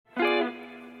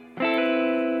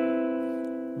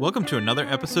Welcome to another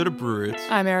episode of Brew Roots.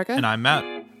 I'm Erica. And I'm Matt.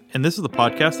 And this is the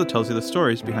podcast that tells you the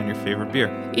stories behind your favorite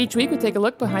beer. Each week we take a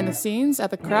look behind the scenes at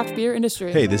the craft beer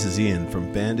industry. Hey, this is Ian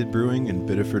from Banded Brewing in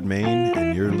Biddeford, Maine,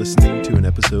 and you're listening to an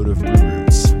episode of Brew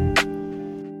Roots.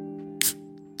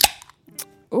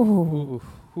 Ooh.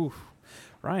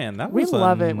 Ryan, that We was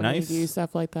love a it when nice you do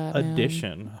stuff like that, man.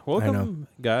 addition. Welcome,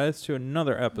 guys, to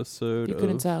another episode You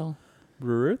couldn't of tell.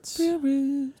 Brew Roots. Brew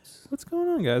Roots. What's going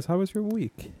on, guys? How was your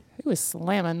week? It was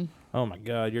slamming. Oh my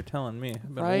God, you're telling me.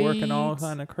 I've been working all Right.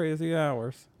 kind of crazy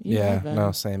hours. You have been.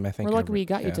 No, same. I think We're lucky we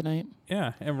got you yeah. tonight.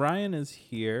 Yeah, and Ryan is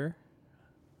here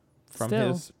from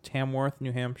Still. his Tamworth,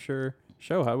 New Hampshire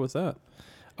show. How was that?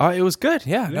 It was good.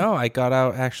 Yeah, Yeah. no, I got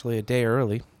out actually a day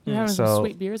early. You're having some So-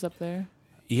 sweet beers up there.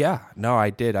 Yeah, no,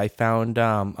 I did. I found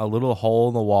a little hole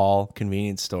in the wall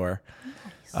convenience store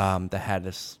that had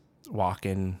this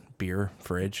walk-in beer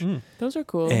fridge. Those are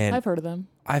cool. And- I've heard of them.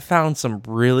 I found some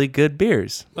really good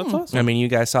beers. That's awesome. I mean, you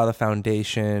guys saw the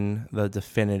Foundation, the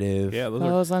Definitive. Yeah, those I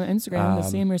are was on Instagram to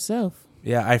see them yourself.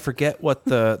 Yeah, I forget what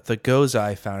the Goza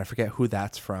I found. I forget who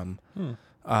that's from.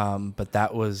 But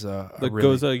that was a the really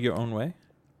Goza Your Own Way.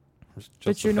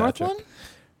 It's your North one?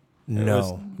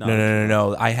 No. not-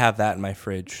 No. I have that in my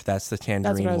fridge. That's the tangerine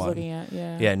That's what I was one. looking at.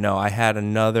 Yeah. Yeah, no, I had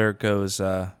another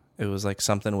Goza. It was like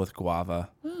something with guava.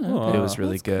 Oh, okay. It was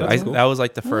really That's good. That's cool. That was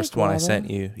like the I first like one I guava. sent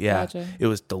you. Yeah, Gotcha. it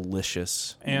was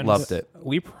delicious. And Loved it.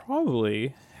 We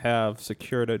probably have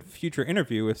secured a future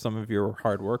interview with some of your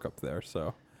hard work up there.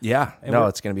 So Yeah, And no, we're-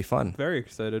 it's gonna be fun. very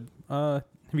excited. Have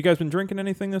you guys been drinking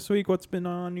anything this week? What's been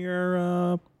on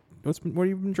your what have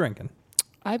you been drinking?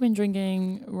 I've been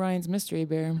drinking Ryan's mystery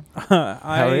beer.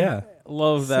 I yeah.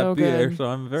 love that So beer, good. so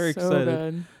I'm very So excited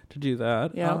good. to do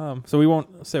that. Yeah. So we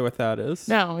won't say what that is.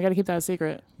 No, we got to keep that a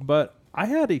secret. But I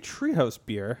had a Treehouse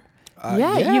beer,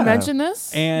 yeah, you mentioned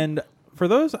this. and for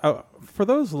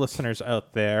those listeners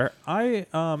out there, I'm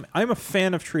a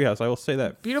fan of Treehouse. I will say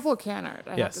that. Beautiful can art, I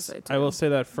have to Yes, say, too. I will say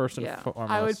that first and Yeah,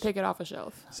 foremost. I would pick it off a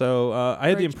shelf. So I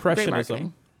had the Great- great impressionism.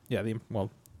 marketing. Yeah,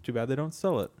 too bad they don't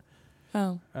sell it.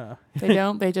 Oh, Uh, they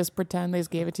don't? They just pretend they just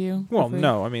gave it to you? for well, free?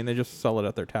 no, I mean they just sell it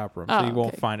at their tap room, so Oh, you won't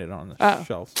okay. find it on the Oh.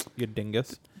 shelves. You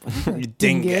dingus. You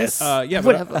dingus. Yeah,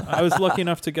 but I was lucky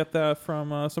enough to get that from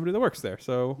somebody that works there.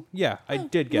 So yeah, I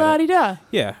did get it. La-di-da.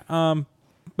 Yeah,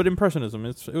 but impressionism,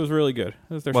 it was really good.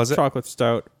 It was their Was it? chocolate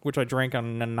stout, which I drank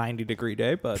on a 90-degree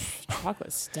day, but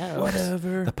Chocolate stout.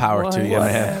 whatever. The power to you,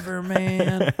 man. Whatever,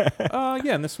 man.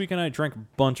 Yeah, and this weekend I drank a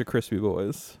bunch of Crispy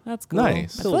Boys. That's cool.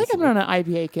 Nice. I feel like I'm on an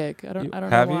IPA kick. I don't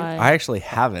Have know you? why. I actually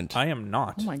haven't. I am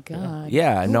not. Oh my god.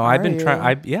 Yeah, Who no, I've are been you? trying.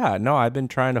 I've been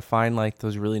trying to find like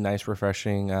those really nice,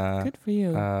 refreshing Good for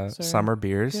you. sir. summer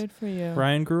beers. Good for you.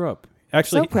 Ryan grew up. So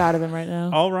Actually, proud of him right now.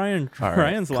 all All right,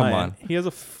 Ryan's come lying. on. He has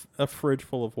a fridge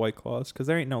full of White Claws because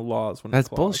there ain't no laws when That's it's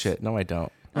claws. bullshit. No, I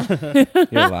don't.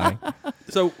 You're lying.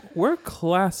 So we're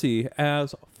classy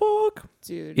as fuck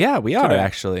Dude. Yeah, we are Today.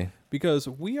 actually. because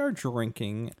we are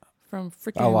drinking. From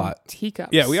freaking A lot.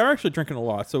 teacups. Yeah, we are actually drinking a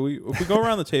lot. So if we go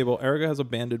around the table, Erica has a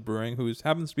Banded Brewing, who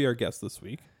happens to be our guest this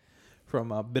week from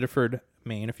Biddeford,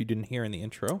 Maine. If you didn't hear in the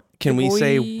intro, Can we Boy.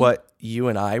 say what you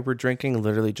and I were drinking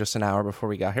literally just an hour before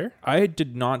we got here? I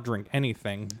did not drink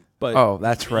anything. But Oh,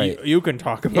 that's right. You can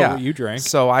talk about Yeah. what you drank.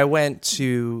 So I went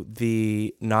to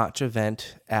the Notch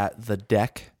event at The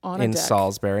Deck On a in deck.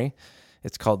 Salisbury.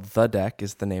 It's called The Deck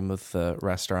is the name of the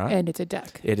restaurant. And it's a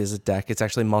deck. It is a deck. It's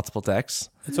actually multiple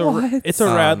decks. It's What? a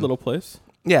rad little place.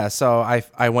 Yeah, so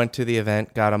I went to the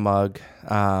event, got a mug.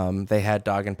 They had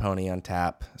Dog and Pony on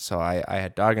tap. So I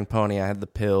had Dog and Pony. I had the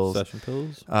pills. Session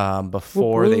pills.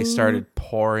 Before they started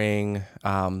pouring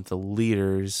the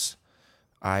liters,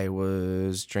 I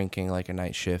was drinking like a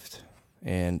night shift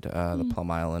and the Plum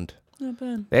Island. Not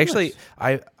bad. They actually,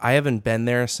 I haven't been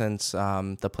there since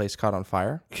the place caught on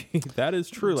fire. That is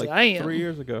true. Like Damn. 3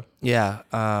 years ago. Yeah,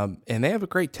 and they have a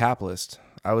great tap list.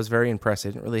 I was very impressed. They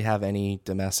didn't really have any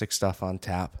domestic stuff on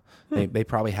tap. They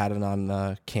probably had it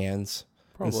on cans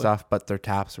and Probably. stuff, but their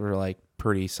taps were like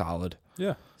pretty solid.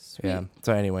 Yeah. Sweet. Yeah.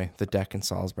 So anyway, the deck in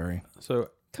Salisbury. So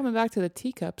Coming back to the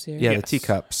teacups here. Yeah, yes. the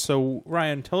teacups. So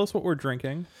Ryan, tell us what we're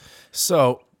drinking.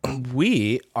 So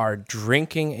we are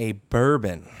drinking a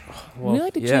bourbon. We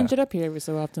like to change it up here every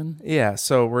so often. Yeah,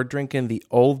 so we're drinking the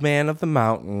Old Man of the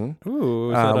Mountain,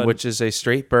 Ooh, is that a- which is a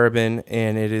straight bourbon,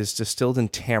 and it is distilled in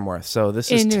Tamworth. So this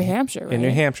is In New Hampshire, right? In New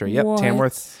Hampshire, yep, What?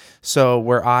 Tamworth. So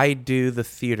where I do the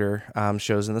theater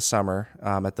shows in the summer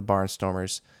at the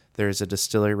Barnstormers, there's a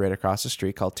distillery right across the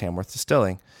street called Tamworth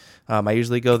Distilling. I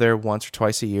usually go there once or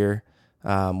twice a year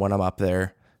when I'm up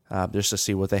there just to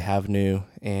see what they have new.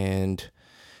 And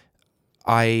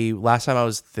last time I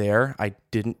was there, I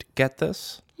didn't get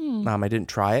this. I didn't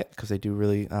try it because they do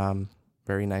really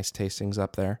very nice tastings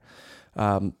up there.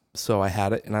 So I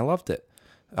had it and I loved it.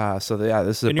 This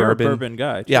is and a you're bourbon. a bourbon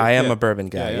guy. Too. Yeah, I am a bourbon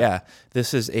guy. Yeah. Yeah.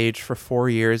 This is aged for 4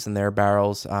 years in their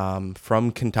barrels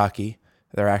from Kentucky.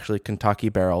 They're actually Kentucky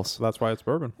barrels. So that's why it's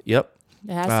bourbon. Yep.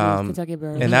 It has to be Kentucky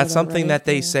bourbon. And that's something that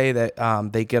they say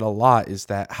that they get a lot is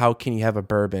that how can you have a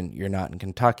bourbon you're not in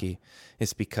Kentucky?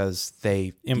 It's because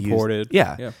they Imported.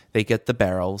 They get the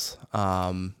barrels.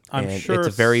 I'm sure it's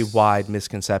a very wide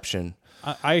misconception.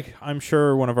 I'm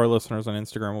sure one of our listeners on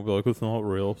Instagram will be like, "It's not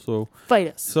real." So fight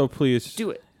us. So please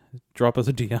do it. Drop us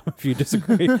a DM if you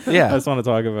disagree. Yeah, I just want to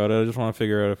talk about it. I just want to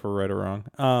figure out if we're right or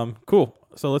wrong. Cool.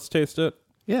 So let's taste it.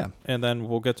 Yeah, and then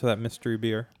we'll get to that mystery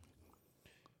beer.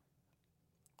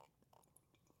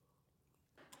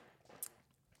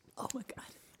 Oh my god.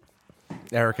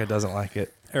 Erica doesn't like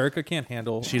it. Erica can't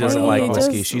handle. She doesn't like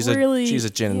whiskey. She's a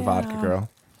gin and vodka girl.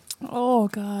 Oh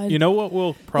god. You know what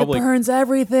will probably it burns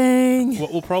everything.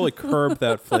 What will probably curb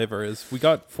that flavor is we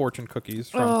got fortune cookies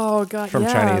from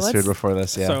Chinese food before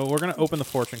this. Yeah. So we're gonna open the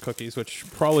fortune cookies, which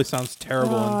probably sounds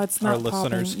terrible in our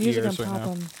listeners' ears right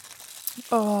now.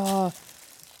 Oh,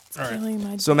 it's killing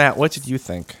my. So Matt, what did you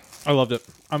think? I loved it.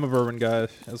 I'm a bourbon guy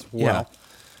as well.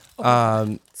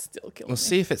 Yeah. Still killing We'll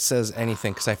see if it says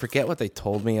anything because I forget what they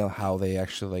told me on how they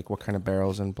actually like what kind of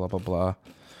barrels and blah blah blah.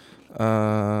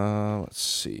 Let's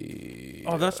see.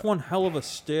 Oh, that's one hell of a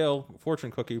stale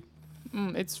fortune cookie.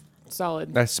 It's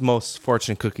solid. That's most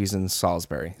fortune cookies in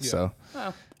Salisbury. Yeah. So.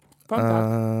 Oh,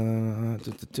 fun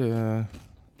fact.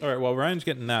 All right. Well, Ryan's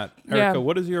getting that. Erica,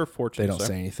 what is your fortune? They don't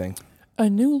say anything. A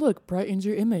new look brightens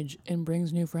your image and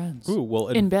brings new friends. Ooh, well,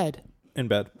 in bed. In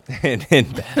bed. in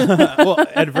bed. Well,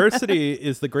 adversity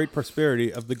is the great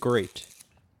prosperity of the great.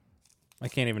 I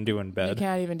can't even do in bed. You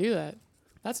can't even do that.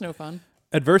 That's no fun.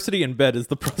 Adversity in bed is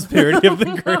the prosperity of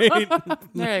the great.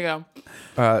 There you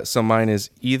go. So mine is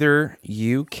either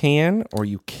you can or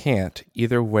you can't.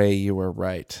 Either way, you were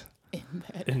right.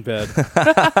 In bed.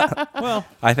 Well,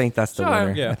 I think that's the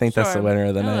winner. Yeah, I think that's the winner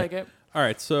of the night. I like it. All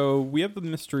right, so we have the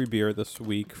mystery beer this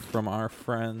week from our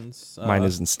friends. Mine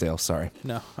isn't stale, sorry.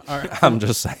 No. All right. I'm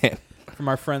just saying. From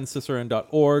our friends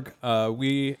Cicerone.org.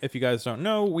 If you guys don't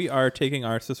know, we are taking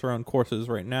our Cicerone courses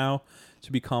right now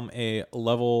to become a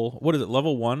level, what is it,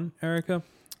 level 1, Erica?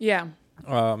 Yeah.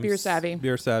 Beer savvy.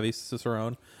 Beer savvy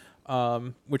Cicerone,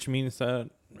 which means that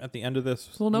at the end of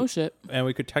this... Well, no shit. And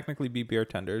we could technically be beer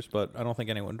tenders, but I don't think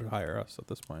anyone would hire us at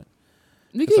this point.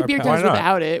 We could be beer tenders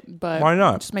without it, but why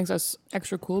not? It just makes us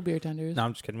extra cool beer tenders. No,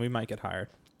 I'm just kidding. We might get hired.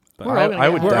 But I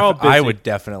would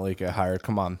definitely get hired.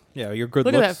 Come on. Yeah, your good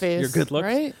looks. Look at that face. Your good looks.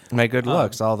 Right? My good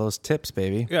looks. All those tips,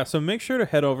 baby. Yeah, so make sure to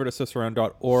head over to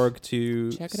Cicerone.org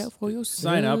to check it out for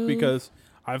yourself. Sign up because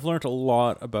I've learned a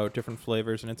lot about different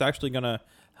flavors, and it's actually going to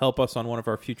help us on one of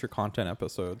our future content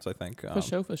episodes, I think. For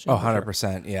sure. Oh,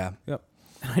 100%. Yeah. Yep.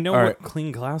 I know what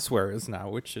clean glassware is now,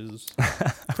 which is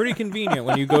pretty convenient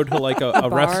when you go to like a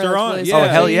restaurant. Yeah. Oh,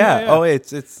 hell yeah. Oh,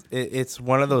 it's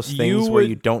one of those things where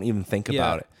you don't even think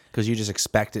about it because you just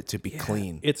expect it to be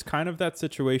clean. It's kind of that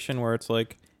situation where it's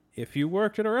like, if you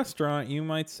worked at a restaurant, you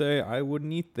might say, I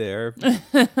wouldn't eat there.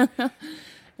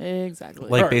 Exactly.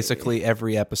 Like basically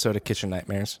every episode of Kitchen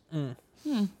Nightmares.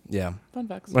 Yeah. Fun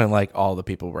facts. When like all the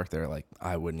people work there, like,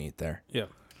 I wouldn't eat there. Yeah.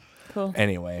 Cool.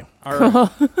 Anyway. All right.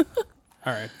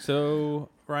 All right, so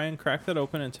Ryan, crack that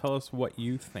open and tell us what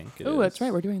you think it is. Oh, that's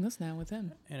right. We're doing this now with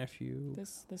him. And if you...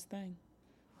 This thing.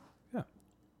 Yeah.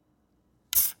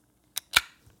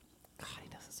 God, he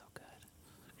does it so good.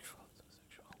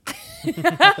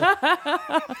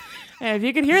 And if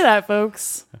you could hear that,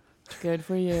 folks, good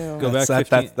for you. Go back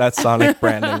that's Sonic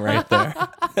branding right there.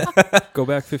 Go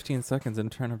back 15 seconds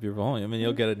and turn up your volume, and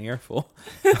you'll get an earful.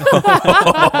 All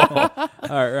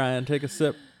right, Ryan, take a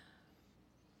sip.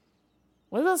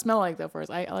 What does it smell like, though, first?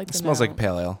 I like to know. It smells like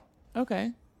pale ale.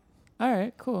 Okay. All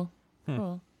right, cool.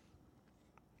 Cool.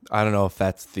 I don't know if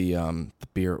that's the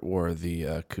beer or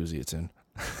the koozie it's in.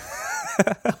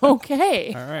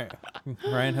 Okay. All right.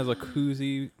 Ryan has a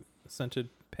koozie-scented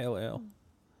pale ale.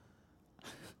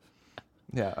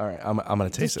 Yeah, all right. I'm going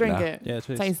to taste Just drink it now. Yeah,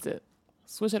 taste it.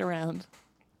 Swish it around.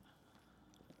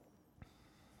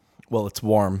 Well, it's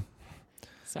warm.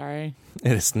 Sorry.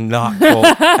 It is not cold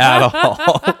at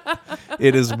all.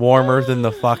 It is warmer than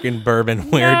the fucking bourbon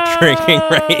we're drinking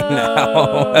right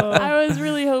now. I was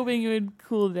really hoping it would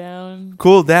cool down.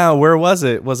 Cool down? Where was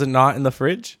it? Was it not in the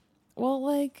fridge? Well,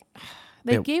 like,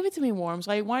 they gave it to me warm,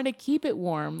 so I wanted to keep it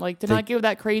warm, like to not give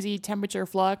that crazy temperature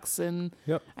flux. And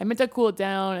I meant to cool it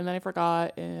down, and then I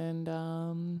forgot. And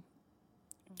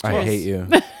I hate you.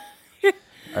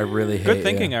 I really hate Good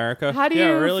thinking, you. Erica. How do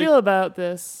you really. feel about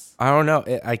this? I don't know.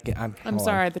 I'm hold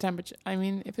sorry, on. the temperature. I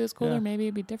mean, if it was cooler, Yeah. maybe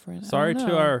it'd be different. I Sorry don't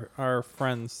to know. our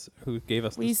friends who gave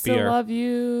us We this still beer. love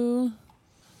you.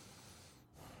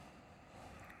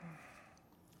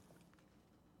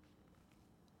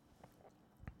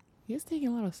 He's taking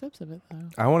a lot of sips of it though.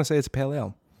 I want to say it's a pale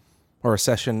ale, or a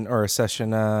session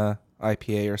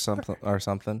IPA or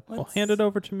something. Well, Let's- hand it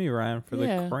over to me, Ryan, for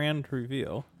Yeah. the grand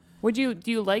reveal. Do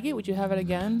you like it? Would you have it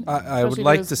again? I would Especially if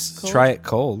like it to was cold? try it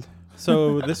cold.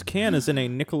 So this can is in a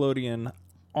Nickelodeon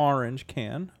orange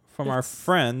can from our It's-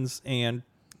 friends, and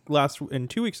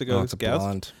 2 weeks ago, Oh, it's a guest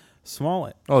blonde.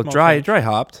 small. Oh, small dry change.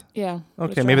 hopped. Yeah.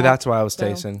 Okay, just maybe dry that's hop. what I was So,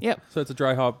 tasting. Yep. So it's a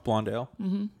dry hop blonde ale,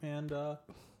 Mm-hmm. and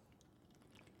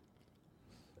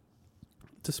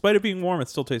despite it being warm, it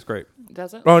still tastes great.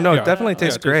 Does it? Oh no, Yeah. it definitely Yeah,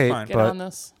 tastes it tastes great, fine. Get but on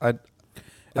this. I'd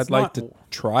It's like not- to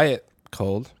try it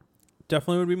cold.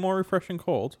 Definitely would be more refreshing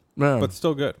cold, No. but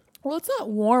still good. Well, it's not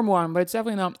warm, but it's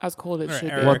definitely not as cold as it All right, should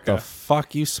Eric. be. What the Erica.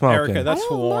 fuck you smoking? Erica, that's I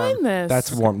don't warm. mind this.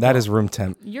 That's warm. That is room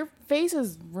temp. Your face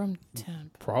is room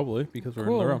temp. Probably because we're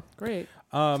Cool. in the room. Great.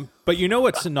 But you know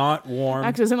what's not warm?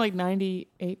 Actually, it's in like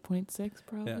 98.6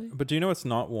 probably Yeah. But do you know what's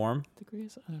not warm?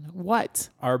 degrees. I don't know. What?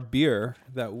 Our beer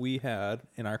that we had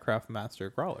in our Craft Master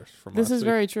growlers from This last is week.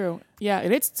 very true. Yeah,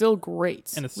 and it's still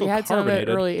great. And it's we still had some of it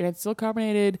carbonated. early, and it's still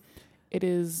carbonated. It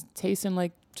is tasting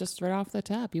like just right off the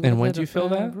tap. You And would've when had did you a fill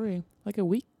that? brewery. Like a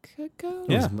week ago?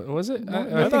 Yeah. Was it? More- I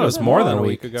I think it was more than a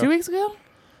week. ago. 2 weeks ago?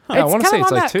 I It's want to kind say of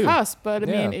it's on like that 2. cusp, but I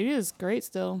mean, Yeah. it is great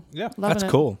still. Yeah. Loving That's it.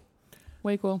 cool.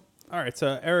 Way cool. All right.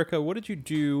 So, Erica, what did you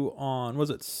do on, was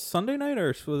it Sunday night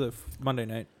or was it Monday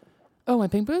night? Oh, my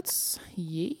pink boots?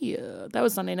 Yeah. That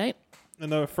was Sunday night.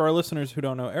 And for our listeners who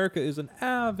don't know, Erica is an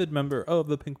avid member of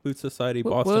the Pink Boots Society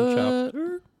What- Boston what?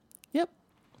 chapter. Yep.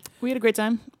 We had a great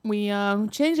time. We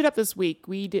changed it up this week.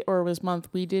 This month.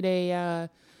 We did a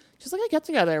just like a get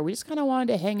together. We just kind of wanted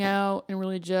to hang out and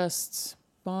really just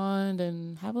bond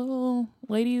and have a little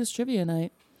ladies trivia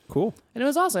night. Cool. And it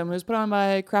was awesome. It was put on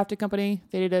by Crafted Company.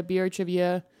 They did a beer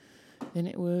trivia, and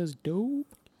it was dope.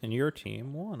 And your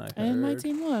team won, I heard. And my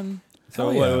team won. So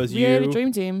Hell what, yeah. it was We had a you.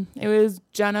 dream team. It was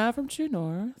Jenna from True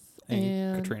North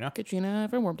And Katrina. Katrina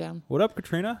from Wormtown. What up,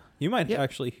 Katrina? You might Yep.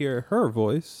 actually hear her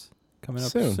voice coming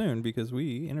up Soon. soon because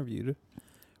we interviewed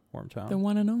Wormtown. The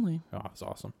one and only. Oh, it's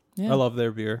awesome. Yeah. I love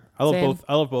their beer. I love Same. both.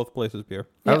 I love both places' beer.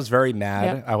 I Yep. was very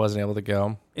mad Yep. I wasn't able to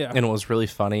go. Yeah. And what was really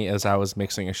funny is I was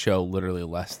mixing a show literally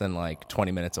less than like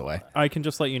 20 minutes away. I can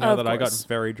just let you know Of that I got course.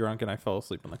 very drunk and I fell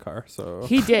asleep in the car. So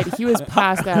He did. He was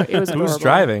passed out. It was Who's adorable.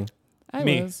 driving? I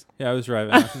me. was. Yeah, I was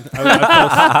driving.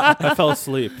 I fell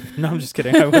asleep. No, I'm just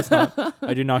kidding. I was not.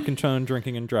 I do not condone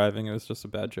drinking and driving. It was just a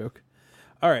bad joke.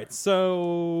 All right,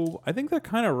 so I think that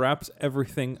kind of wraps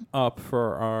everything up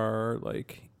for our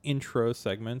intro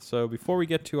segment. So before we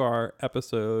get to our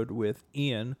episode with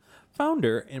Ian,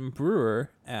 founder and brewer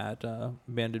at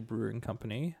Banded Brewing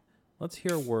Company, let's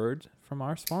hear a word from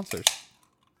our sponsors.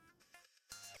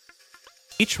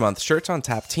 Each month, Shirts on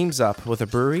Tap teams up with a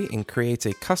brewery and creates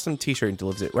a custom t-shirt and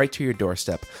delivers it right to your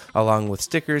doorstep, along with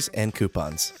stickers and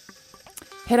coupons.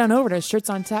 Head on over to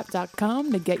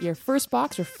shirtsontap.com to get your first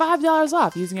box for $5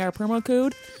 off using our promo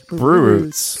code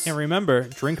BrewRoots. And remember,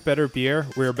 drink better beer,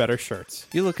 wear better shirts.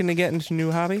 You looking to get into a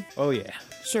new hobby? Oh, yeah.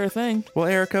 Sure thing. Well,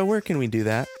 Erica, where can we do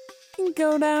that? You can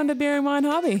go down to Beer and Wine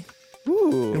Hobby.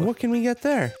 And what can we get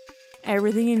there?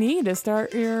 Everything you need to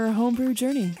start your homebrew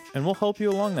journey. And we'll help you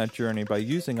along that journey by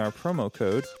using our promo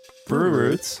code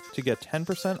BrewRoots. to get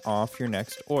 10% off your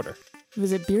next order.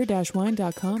 Visit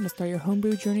beer-wine.com to start your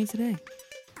homebrew journey today.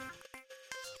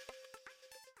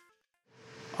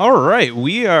 All right,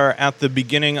 we are at the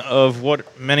beginning of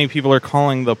what many people are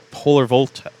calling the polar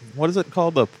vortex. What is it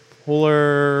called? The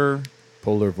polar...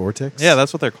 Polar vortex? Yeah,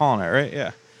 that's what they're calling it, right?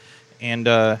 Yeah. And,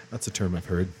 That's a term I've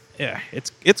heard. yeah,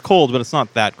 it's cold, but it's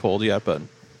not that cold yet, but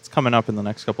it's coming up in the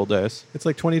next couple of days. It's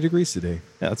like 20 degrees today.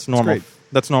 Yeah, that's normal. great.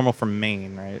 That's normal for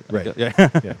Maine, right? Right. Yeah.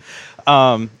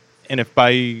 Yeah. And if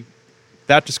by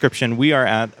that description, we are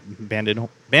at Banded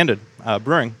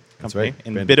Brewing That's Company right,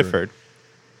 in Banded Biddeford,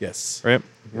 Yes.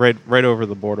 right over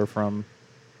the border from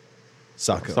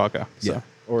Saco. Saco. Yeah. So.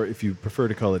 Or if you prefer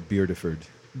to call it Beardeford,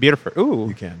 Biddeford. Ooh,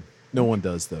 you can. No one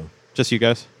does, though. just you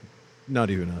guys. Not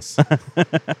even us.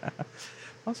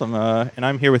 Awesome. And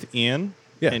I'm here with Ian,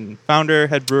 Yeah. and founder,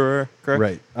 head brewer, correct?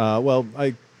 Right. Well,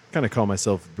 I kind of call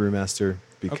myself brewmaster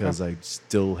because I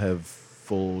still have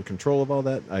full control of all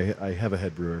that. I have a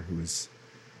head brewer who is,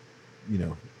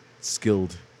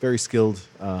 skilled, very skilled,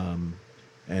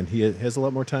 and he has a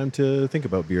lot more time to think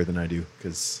about beer than I do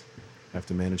because I have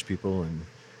to manage people and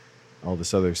all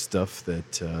this other stuff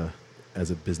that, as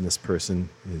a business person,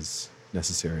 is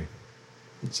necessary.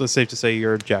 So it's safe to say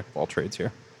you're a jack of all trades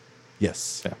here.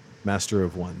 Yes. Yeah. Master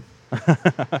of one.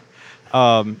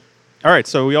 All right,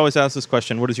 so we always ask this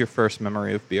question: what is your first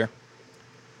memory of beer?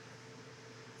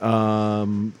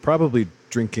 Probably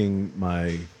drinking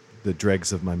the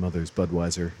dregs of my mother's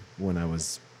Budweiser when I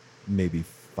was maybe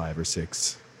 5 or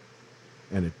 6,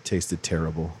 and it tasted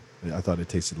terrible. I thought it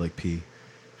tasted like pee.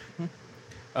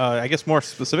 I guess more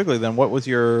specifically, then, what was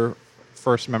your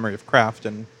first memory of craft?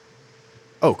 And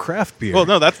Oh, craft beer. well,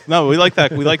 no, we like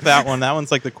that. We like that one. That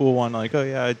one's like the cool one. Like, oh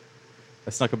yeah, I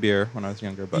snuck a beer when I was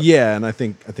younger. But Yeah, and I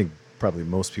think probably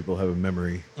most people have a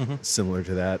memory similar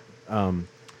to that.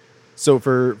 So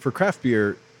for craft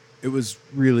beer, it was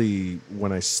really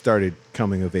when I started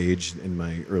coming of age in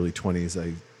my early 20s.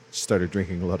 I started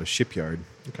drinking a lot of Shipyard.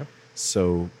 Okay.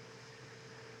 So,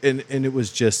 and it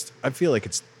was just, I feel like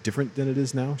it's different than it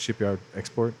is now. Shipyard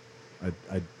export,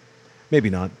 I maybe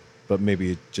not, but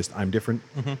maybe I'm different.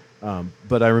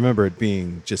 But I remember it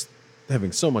being just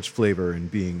having so much flavor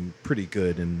and being pretty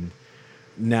good. And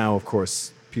now, of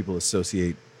course, people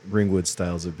associate Ringwood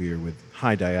styles of beer with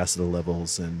high diacetyl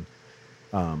levels and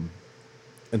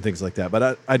things like that.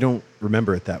 But I don't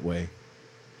remember it that way.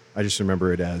 I just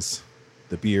remember it as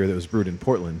the beer that was brewed in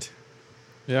Portland.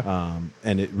 yeah.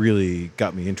 And it really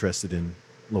got me interested in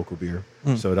local beer.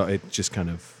 So it just kind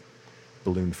of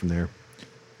ballooned from there.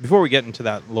 Before we get into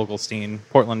that local scene,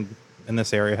 Portland in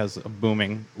this area has a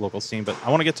booming local scene. But I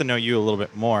want to get to know you a little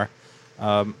bit more.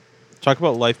 Talk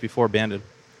about life before Banded.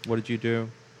 What did you do?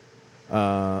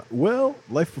 Well,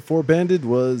 life before Banded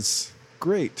was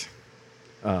great.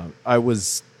 I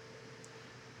was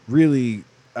in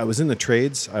the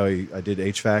trades. I did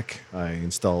HVAC. I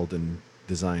installed and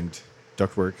designed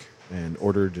ductwork and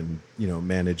ordered and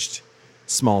managed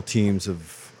small teams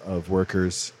of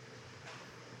workers.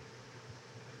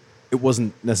 It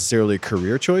wasn't necessarily a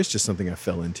career choice, just something I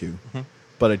fell into.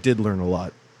 But I did learn a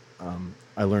lot.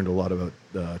 I learned a lot about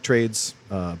trades,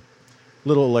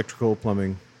 little electrical,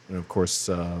 plumbing, and of course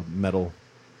metal,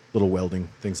 little welding,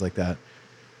 things like that.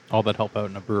 All that help out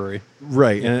in a brewery.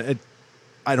 Right. And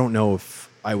I don't know if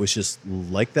I was just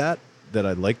like that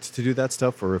I liked to do that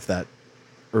stuff, or if that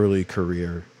early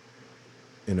career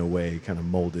in a way kind of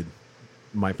molded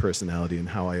my personality and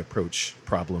how I approach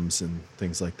problems and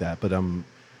things like that. But I'm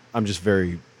just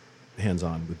very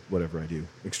hands-on with whatever I do,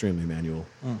 extremely manual.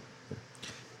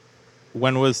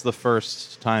 When was the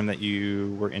first time that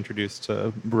you were introduced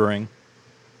to brewing?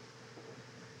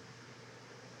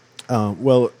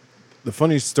 Well, the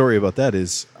funny story about that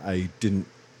is I didn't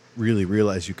really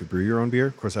realize you could brew your own beer.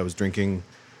 Of course, I was drinking,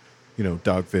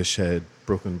 Dogfish Head,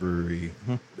 Brooklyn Brewery,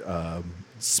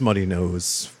 Smutty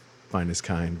Nose, Finest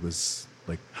Kind was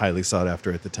like highly sought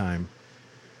after at the time.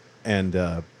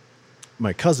 And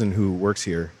my cousin who works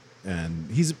here, and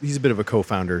he's a bit of a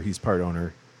co-founder. He's part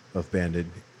owner of Banded.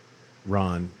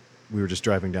 Ron, we were just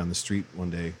driving down the street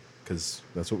one day because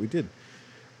that's what we did.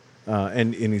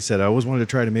 And he said, I always wanted to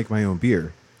try to make my own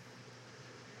beer.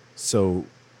 So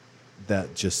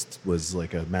that just was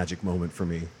like a magic moment for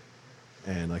me.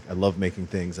 And like, I love making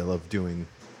things. I love doing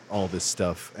all this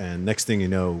stuff. And next thing you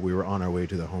know, we were on our way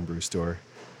to the homebrew store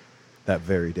that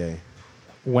very day.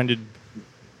 When did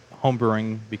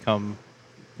homebrewing become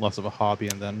less of a hobby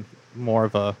and then more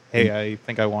of a, hey, I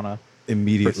think I want to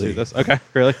Immediately. pursue this? Okay,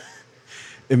 really?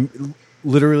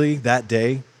 Literally that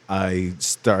day, I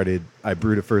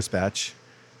brewed a first batch,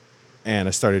 and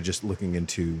I started just looking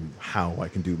into how I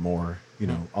can do more,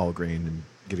 all grain and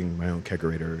getting my own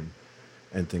kegerator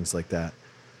and things like that.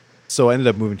 So I ended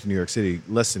up moving to New York City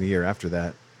less than a year after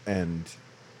that, and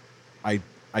I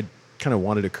kind of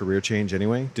wanted a career change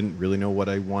anyway. Didn't really know what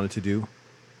I wanted to do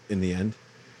in the end.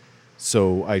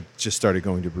 So I just started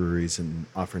going to breweries and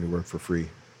offering to work for free.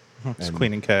 Just And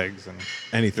cleaning kegs and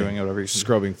anything, doing whatever you can do.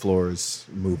 scrubbing floors,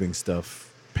 moving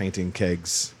stuff, painting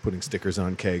kegs, putting stickers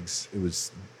on kegs. It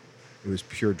was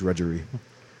pure drudgery.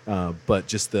 But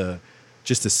just to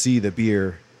see the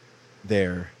beer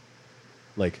there,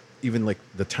 like even like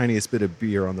the tiniest bit of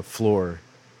beer on the floor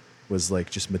was like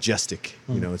just majestic.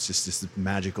 It's just this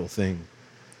magical thing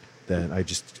that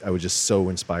I was just so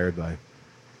inspired by.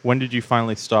 When did you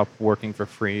finally stop working for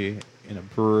free in a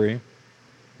brewery?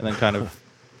 And then kind of,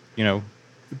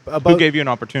 who gave you an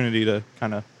opportunity to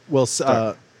kind of... Well,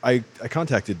 I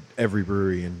contacted every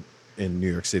brewery in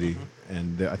New York City,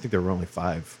 and I think there were only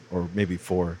 5 or maybe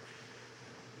 4.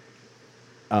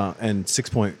 And 6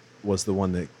 Point was the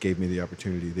one that gave me the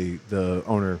opportunity. The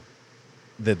owner,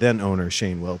 the then owner,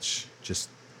 Shane Welch, just,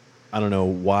 I don't know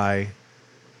why,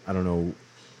 I don't know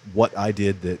what I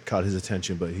did that caught his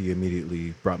attention, but he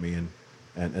immediately brought me in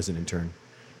as an intern.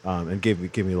 and gave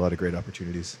me a lot of great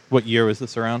opportunities. What year was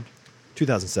this around?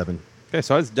 2007. Okay,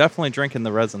 so I was definitely drinking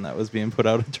the resin that was being put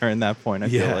out during that point. I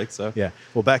feel like so. Yeah.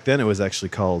 Well, back then it was actually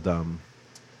called what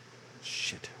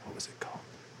was it called?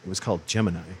 It was called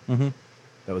Gemini. Mm-hmm.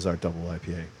 That was our double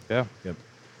IPA. Yeah. Yep.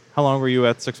 How long were you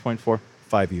at 6.4?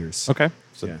 5 years. Okay.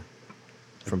 So Yeah.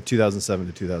 From 2007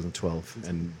 to 2012,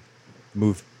 and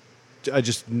moved. I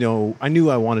knew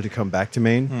I wanted to come back to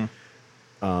Maine,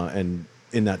 and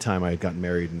in that time I had gotten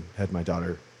married and had my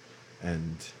daughter,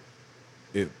 and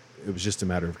it was just a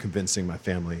matter of convincing my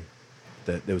family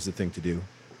that it was the thing to do.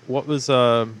 what was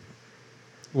how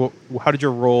did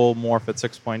your role morph at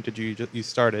 6 Point? Did you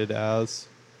started as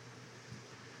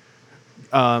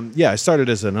I started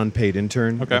as an unpaid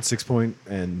intern Okay. at 6 Point,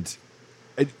 and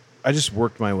I just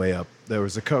worked my way up. There were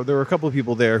a couple of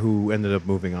people there who ended up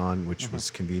moving on, which was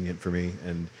convenient for me,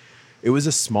 and it was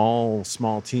a small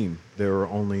team. There were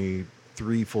only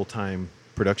 3 full-time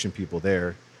production people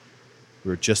there. We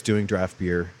were just doing draft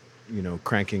beer,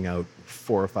 cranking out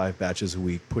 4 or 5 batches a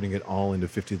week, putting it all into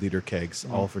 50-liter kegs,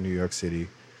 all for New York City.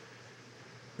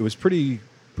 It was pretty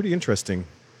interesting,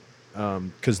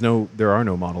 because there are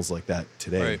no models like that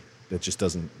today. Right. That just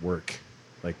doesn't work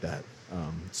like that.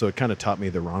 So it kind of taught me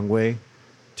the wrong way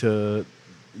to,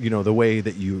 the way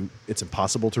that it's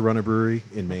impossible to run a brewery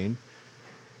in Maine,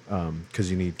 because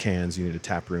you need cans, you need a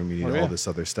tap room, you need all this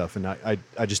other stuff. And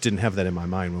I just didn't have that in my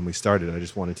mind when we started. I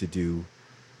just wanted to do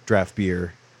draft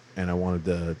beer, and I wanted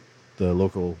the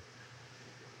local,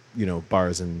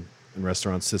 bars and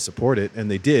restaurants to support it.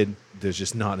 And they did. There's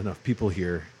just not enough people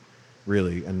here,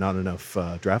 really, and not enough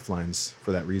draft lines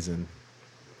for that reason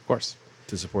of course.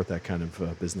 to support that kind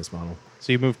of business model.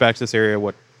 So you moved back to this area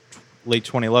late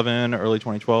 2011, early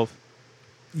 2012?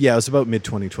 Yeah, it was about mid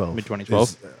 2012. Mid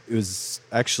 2012? It was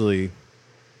actually,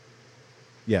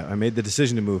 I made the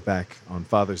decision to move back on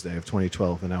Father's Day of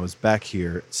 2012, and I was back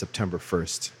here September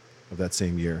 1st of that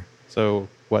same year. So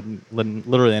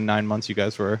literally in 9 months you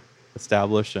guys were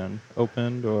established and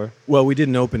opened, or? Well, we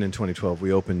didn't open in 2012.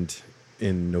 We opened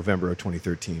in November of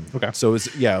 2013. Okay. So it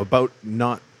was, about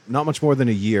not much more than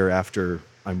a year after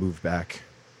I moved back,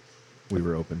 we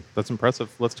were open. That's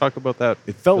impressive. Let's talk about that.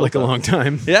 It felt like a build-up. long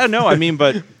time. Yeah, no, I mean,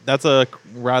 but that's a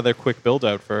rather quick build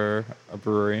out for a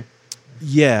brewery.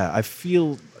 Yeah, I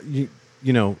feel,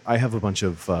 I have a bunch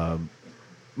of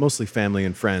mostly family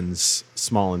and friends,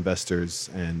 small investors,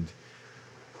 and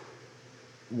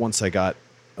once I got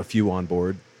a few on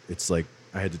board, it's like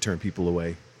I had to turn people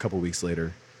away a couple weeks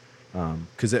later,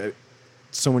 because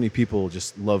so many people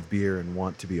just love beer and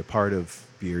want to be a part of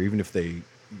beer, even if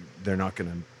they're not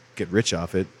going to get rich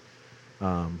off it.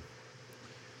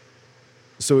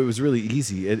 So it was really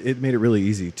easy. It made it really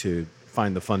easy to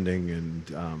find the funding, and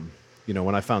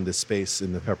when I found this space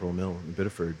in the Pepperell Mill in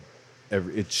Biddeford,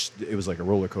 it was like a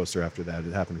roller coaster after that.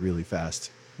 It happened really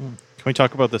fast. Can we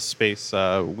talk about this space?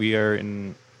 We are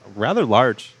in a rather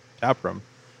large tap room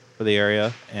for the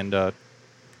area, and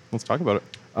let's talk about it.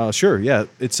 Sure, yeah.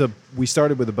 We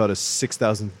started with about a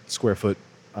 6,000 square foot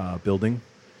building.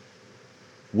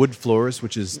 Wood floors,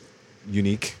 which is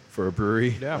unique for a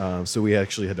brewery. Yeah. So we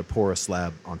actually had to pour a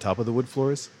slab on top of the wood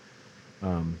floors.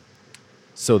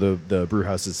 So the brew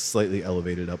house is slightly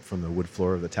elevated up from the wood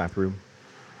floor of the tap room.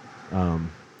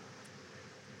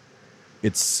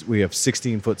 We have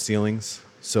 16-foot ceilings,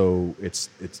 so it's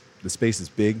the space is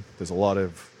big. There's a lot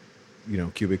of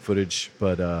cubic footage,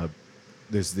 but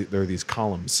there are these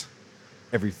columns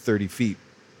every 30 feet.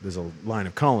 There's a line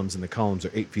of columns, and the columns are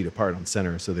 8 feet apart on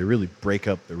center, so they really break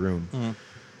up the room. Mm-hmm.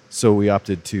 So we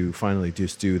opted to finally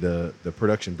just do the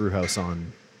production brew house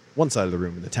on one side of the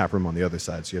room and the tap room on the other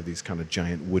side. So you have these kind of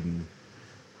giant wooden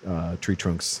tree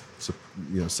trunks,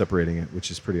 separating it, which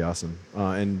is pretty awesome.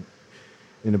 And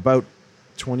in about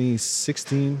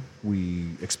 2016, we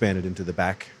expanded into the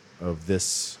back of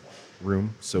this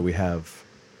room. So we have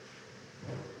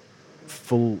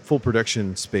full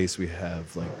production space. We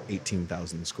have like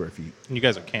 18,000 square feet. And you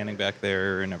guys are canning back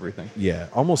there and everything. Yeah,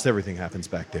 almost everything happens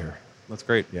back there. That's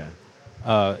great.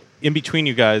 Yeah. In between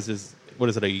you guys is, what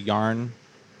is it, a yarn?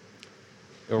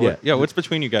 Or Yeah. what's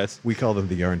between you guys? We call them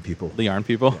the yarn people. The yarn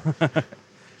people?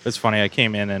 It's funny. I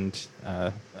came in and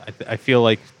I feel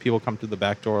like people come to the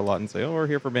back door a lot and say, "Oh, we're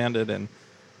here for Bandit," and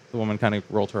the woman kind of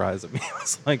rolled her eyes at me. I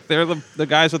was like, "They're the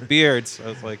guys with beards." I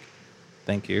was like,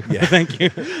 "Thank you, Yeah. thank you."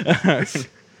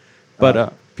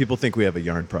 But People think we have a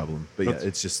yarn problem, but yeah,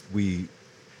 it's just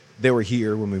they were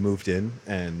here when we moved in,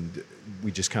 and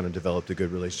we just kind of developed a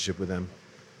good relationship with them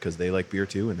because they like beer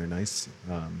too and they're nice.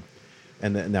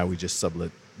 And now we just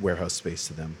sublet warehouse space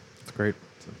to them. it's great.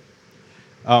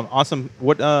 Awesome.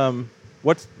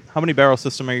 How many barrel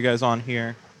system are you guys on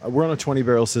here? We're on a 20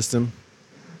 barrel system.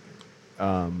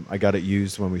 I got it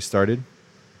used when we started,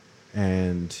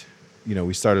 and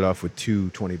we started off with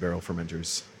 20 barrel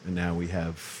fermenters, and now we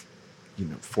have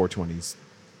 420s,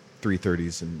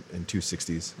 330s, and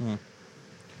 260s.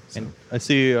 So. And I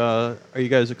see. Are you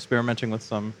guys experimenting with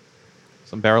some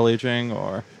barrel aging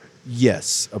or?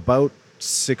 Yes, about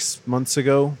 6 months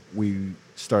ago, we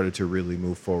started to really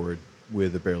move forward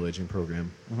with a barrel aging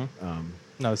program.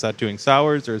 Now, is that doing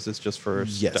sours or is this just for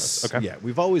Yes. stouts? Okay. Yeah,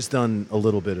 we've always done a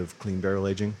little bit of clean barrel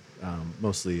aging,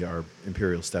 mostly our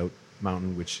Imperial Stout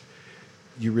Mountain, which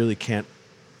you really can't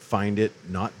find it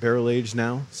not barrel aged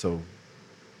now. So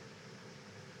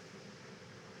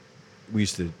we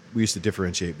used to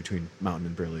differentiate between mountain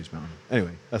and barrel aged mountain.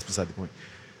 Anyway, that's beside the point.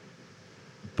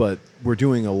 But we're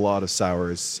doing a lot of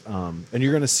sours, and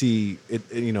you're going to see it.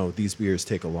 These beers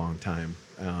take a long time.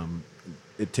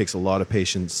 It takes a lot of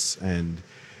patience, and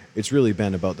it's really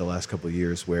been about the last couple of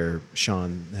years where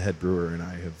Sean, the head brewer, and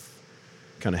I have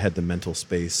kind of had the mental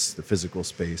space, the physical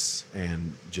space,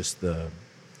 and just the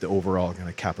overall kind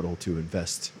of capital to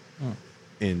invest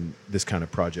in this kind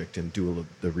of project and do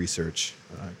the research,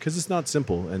 because it's not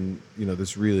simple, and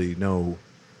there's really no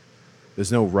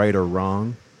right or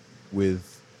wrong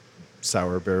with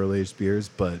sour barrel aged beers,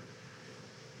 but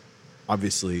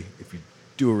obviously if you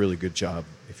do a really good job,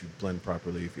 if you blend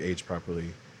properly, if you age properly,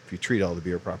 if you treat all the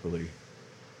beer properly,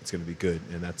 it's going to be good,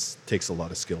 and that takes a lot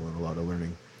of skill and a lot of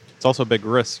learning. It's also a big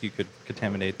risk. You could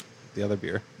contaminate the other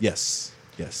beer. Yes,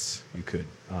 you could.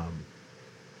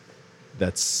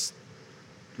 That's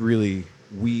really,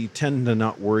 we tend to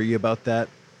not worry about that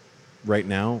right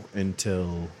now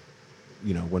until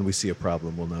when we see a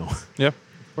problem, we'll know. Yeah,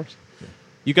 of course.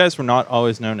 You guys were not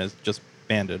always known as just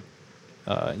Banded.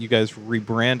 You guys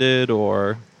rebranded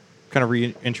or kind of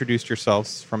reintroduced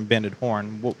yourselves from Banded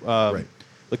Horn. Right.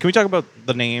 Can we talk about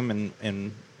the name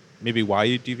and maybe why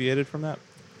you deviated from that?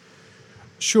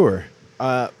 Sure.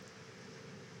 I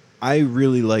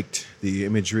really liked the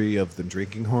imagery of the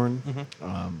drinking horn.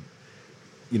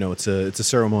 It's a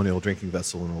ceremonial drinking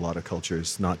vessel in a lot of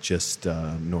cultures, not just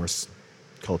Norse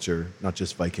culture, not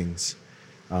just Vikings,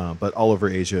 but all over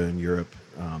Asia and Europe.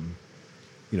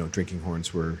 Drinking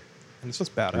horns were And it's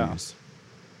just badass. used.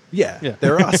 Yeah, Yeah.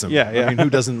 they're awesome. Yeah. I mean, who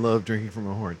doesn't love drinking from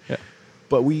a horn? Yeah.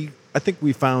 But I think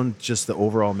we found just the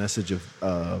overall message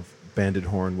of Banded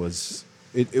Horn was,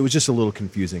 it was just a little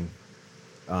confusing.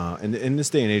 And in this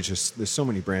day and age, there's so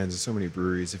many brands and so many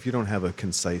breweries. If you don't have a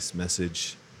concise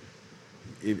message,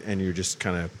 and you're just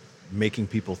kind of making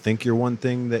people think you're one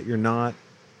thing that you're not,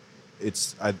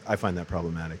 I find that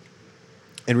problematic.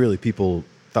 And really, people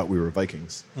thought we were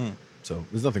Vikings. So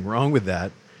there's nothing wrong with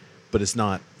that, but it's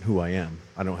not who I am.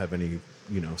 I don't have any,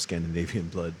 Scandinavian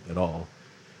blood at all.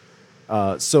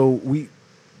 So we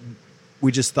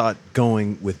just thought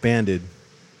going with Banded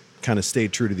kind of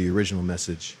stayed true to the original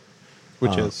message.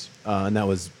 Which is? And that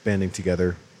was banding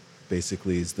together,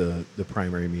 basically, is the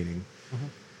primary meaning.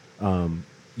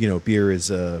 Beer is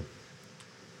for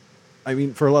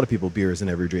a lot of people, beer is an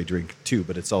everyday drink too,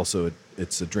 but it's also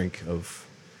it's a drink of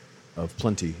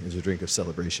plenty. It's a drink of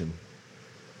celebration,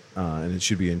 and it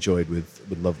should be enjoyed with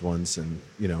loved ones. And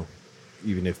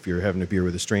even if you're having a beer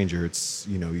with a stranger, it's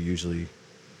you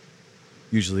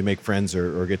usually make friends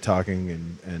or get talking,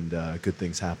 and good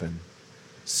things happen.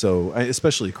 So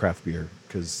especially craft beer,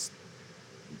 because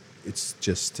it's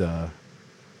just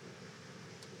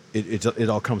it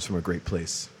all comes from a great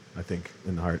place, I think,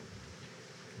 in the heart.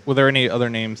 Were there any other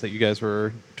names that you guys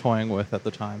were toying with at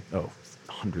the time? Oh,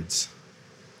 hundreds.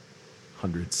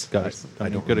 Guys, I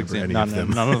don't good remember example. any of them.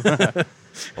 None of them.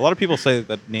 A lot of people say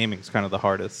that naming is kind of the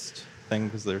hardest thing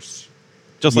because there's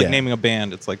just like Yeah. naming a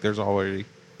band. It's like there's already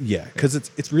Yeah, because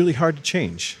it's really hard to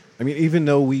change. I mean, even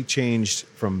though we changed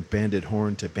from Banded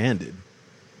Horn to Banded,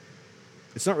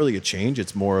 it's not really a change.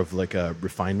 It's more of like a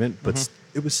refinement, but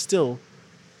it was still,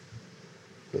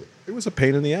 it was a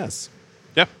pain in the ass.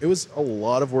 yeah. It was a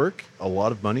lot of work, a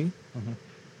lot of money,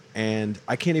 and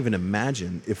I can't even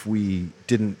imagine if we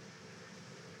didn't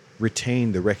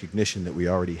retain the recognition that we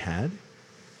already had,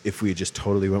 if we had just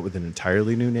totally went with an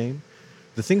entirely new name.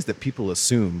 The things that people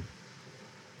assume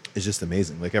is just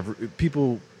amazing. Like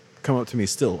people come up to me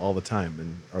still all the time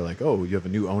and are like, "Oh, you have a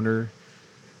new owner."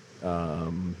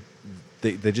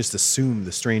 They just assume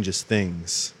the strangest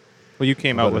things. Well, you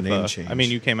came about out a with name a, change. I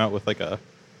mean, you came out with like a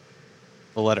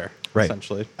letter, Right.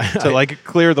 essentially, to like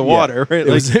clear the water, right?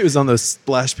 It was on the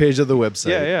splash page of the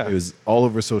website. Yeah. It was all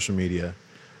over social media,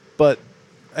 but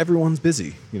everyone's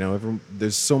busy.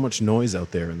 There's so much noise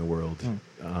out there in the world.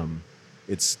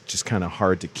 It's just kind of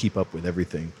hard to keep up with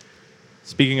everything.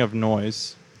 Speaking of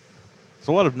noise, there's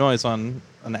a lot of noise on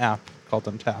an app called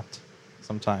Untapped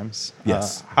sometimes.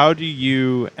 Yes. How do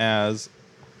you, as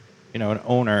an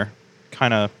owner,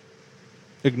 kind of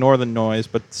ignore the noise,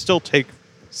 but still take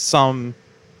some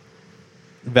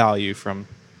value from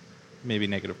maybe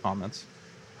negative comments?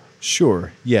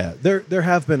 Sure. Yeah. There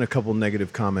have been a couple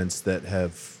negative comments that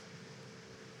have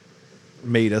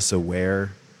made us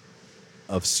aware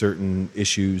of certain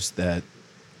issues that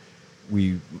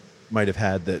we might have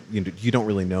had that you don't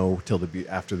really know till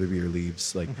after the beer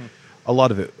leaves. Like a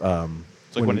lot of it.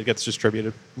 It's like when it gets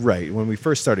distributed. Right. When we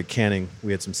first started canning,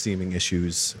 we had some seaming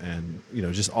issues, and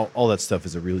just all that stuff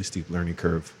is a really steep learning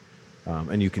curve.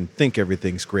 And you can think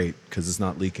everything's great because it's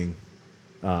not leaking,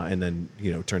 and then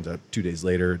it turns out 2 days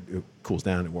later it cools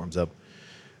down, it warms up,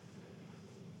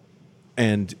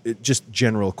 and just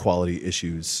general quality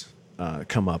issues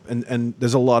come up. And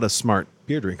there's a lot of smart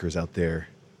beer drinkers out there,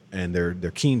 and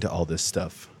they're keen to all this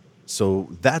stuff, so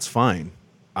that's fine.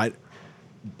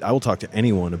 I will talk to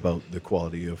anyone about the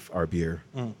quality of our beer.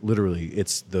 Literally,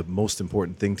 it's the most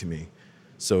important thing to me.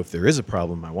 So if there is a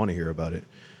problem, I want to hear about it.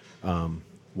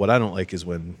 What I don't like is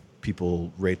when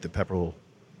people rate the Pepperell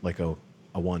like a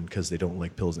 1 because they don't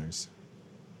like Pilsners.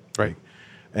 Right.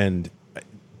 And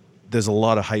there's a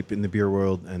lot of hype in the beer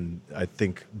world, and I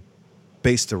think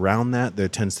based around that, there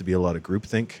tends to be a lot of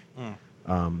groupthink.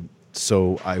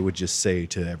 So I would just say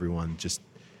to everyone, just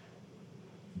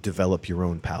develop your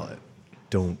own palate.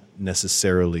 Don't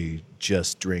necessarily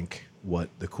just drink what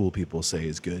the cool people say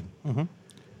is good.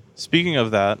 Speaking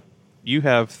of that, you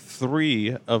have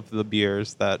 3 of the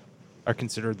beers that are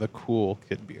considered the cool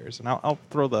kid beers. And I'll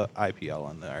throw the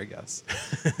IPL in there, I guess.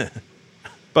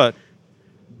 But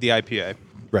the IPA.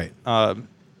 Right.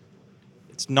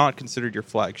 It's not considered your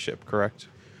flagship, correct?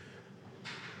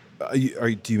 Do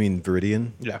you mean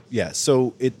Viridian? Yeah. Yeah.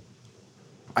 So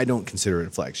I don't consider it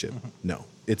a flagship. No.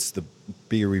 It's the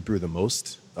beer we brew the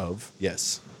most of.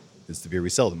 Yes. It's the beer we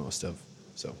sell the most of.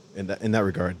 So in that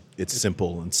regard, it's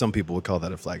simple, and some people would call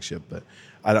that a flagship, but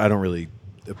I don't really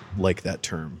like that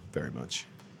term very much.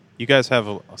 You guys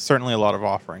have certainly a lot of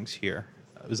offerings here.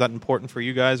 Is that important for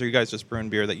you guys, or are you guys just brewing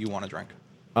beer that you want to drink?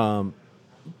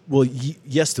 Well,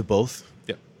 yes to both.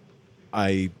 Yeah.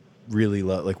 I really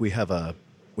love, like, we have a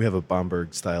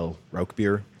Bamberg style Rauch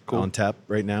beer on tap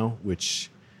right now, which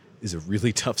is a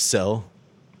really tough sell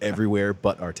everywhere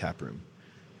but our tap room.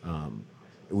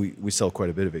 We sell quite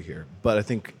a bit of it here, but I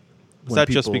think is that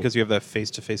just because you have that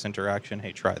face-to-face interaction?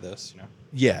 Hey, try this.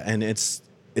 Yeah, and it's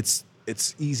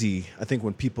easy. I think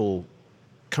when people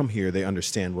come here, they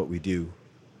understand what we do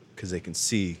because they can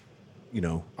see,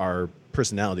 our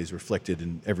personalities reflected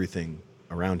in everything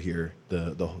around here,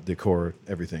 the decor,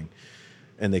 everything,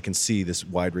 and they can see this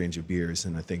wide range of beers.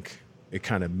 And I think it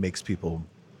kind of makes people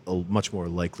much more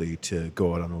likely to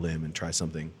go out on a limb and try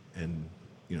something and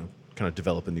kind of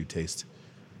develop a new taste.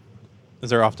 Is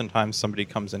there oftentimes somebody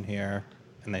comes in here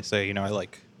and they say, I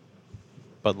like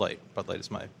Bud Light. Bud Light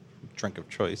is my drink of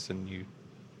choice, and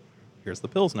here's the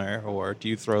Pilsner, or do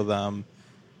you throw them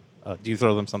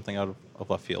something out of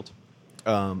left field?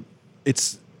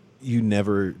 You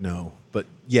never know, but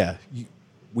yeah,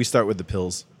 we start with the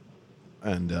Pils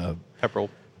and Pepperell.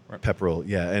 Right. Pepperell,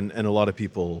 yeah, and a lot of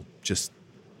people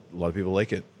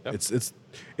like it. Yep.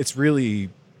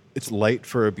 It's light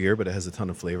for a beer, but it has a ton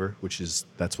of flavor,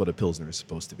 that's what a Pilsner is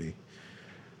supposed to be.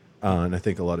 And I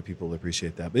think a lot of people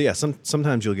appreciate that. But yeah,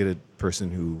 sometimes you'll get a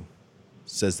person who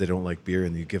says they don't like beer,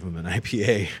 and you give them an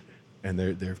IPA, and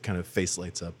their kind of face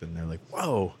lights up, and they're like,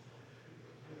 "Whoa,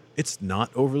 it's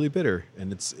not overly bitter,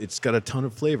 and it's got a ton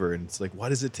of flavor." And it's like, why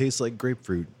does it taste like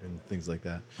grapefruit and things like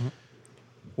that? Mm-hmm.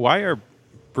 Why are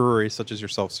breweries such as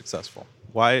yourself successful?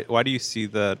 Why do you see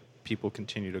that people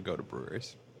continue to go to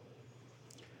breweries?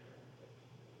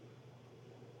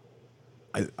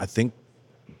 I think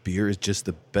beer is just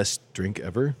the best drink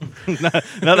ever.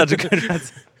 No, that's a good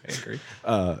answer.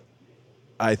 I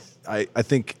agree. I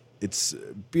think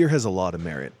beer has a lot of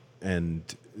merit, and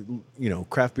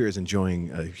craft beer is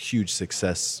enjoying a huge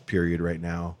success period right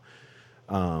now.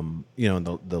 And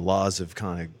the laws have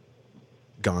kind of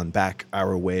gone back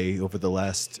our way over the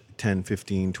last 10,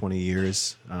 15, 20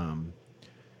 years.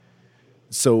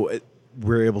 So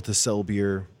we're able to sell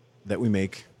beer that we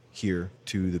make here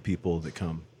to the people that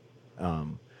come.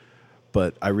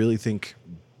 But I really think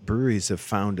breweries have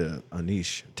found a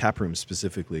niche, taprooms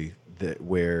specifically,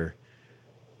 where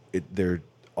they're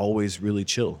always really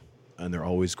chill, and they're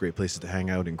always great places to hang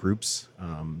out in groups.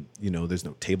 There's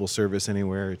no table service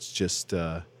anywhere. It's just,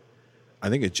 I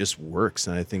think it just works.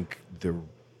 And I think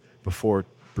before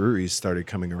breweries started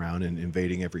coming around and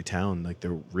invading every town, like,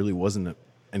 there really wasn't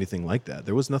anything like that.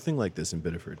 There was nothing like this in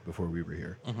Biddeford before we were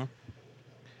here. Mm-hmm.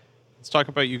 let's talk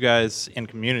about you guys in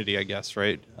community, I guess,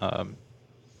 right?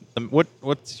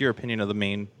 What's your opinion of the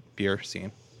Maine beer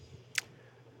scene?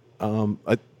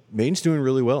 Maine's doing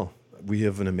really well. We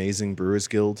have an amazing Brewers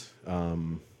Guild.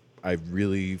 I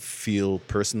really feel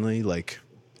personally like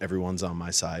everyone's on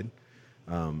my side.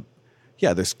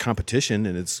 Yeah, there's competition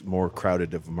and it's more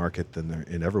crowded of a market than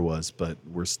it ever was, but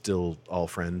we're still all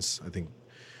friends. I think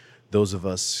those of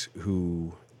us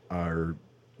who are,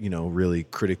 really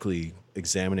critically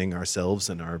examining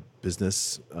ourselves and our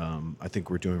business, I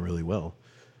think we're doing really well.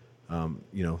 And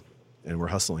we're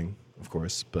hustling, of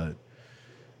course, but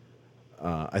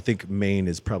I think Maine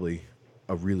is probably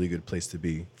a really good place to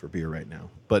be for beer right now.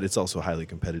 But it's also highly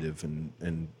competitive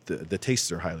and the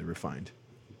tastes are highly refined.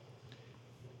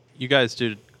 You guys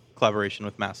did collaboration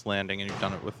with Mass Landing, and you've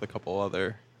done it with a couple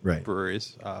other Right.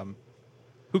 breweries.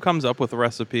 Who comes up with the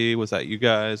recipe? Was that you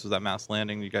guys? Was that Mass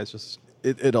Landing? You guys just...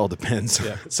 It all depends.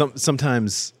 Yeah.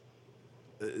 Sometimes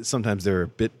they're a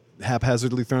bit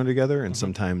haphazardly thrown together, and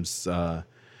sometimes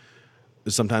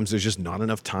there's just not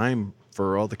enough time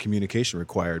for all the communication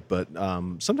required. But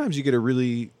sometimes you get a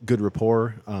really good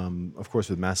rapport. Of course,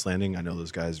 with Mass Landing, I know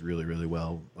those guys really, really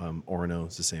well. Orono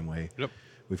is the same way. Yep.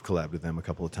 We've collabed with them a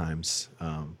couple of times.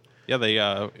 Yeah, they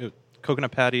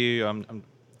coconut patty. I'm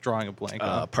drawing a blank.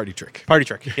 Party Trick. Party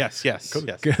Trick. Yes. Yes.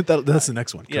 That's the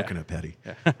next one. Yeah. Coconut Patty.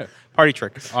 Yeah. Party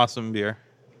Trick. Awesome beer.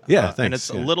 Yeah, thanks. And it's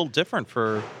a Yeah. little different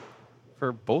for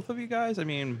both of you guys. I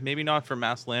mean, maybe not for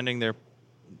Mass Landing. They're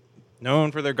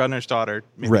known for their Gunnersdottir,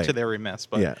 maybe Right. to their remiss.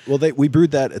 But Yeah. Well, we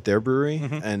brewed that at their brewery,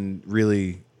 and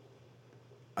really,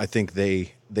 I think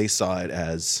they saw it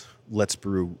as, let's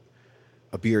brew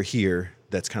a beer here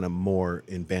that's kind of more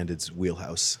in Bandit's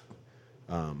wheelhouse.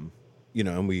 And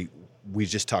we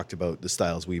just talked about the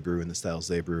styles we brew and the styles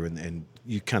they brew, and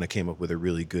you kind of came up with a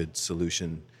really good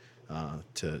solution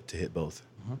to hit both.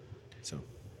 So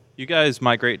you guys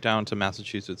migrate down to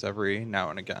Massachusetts every now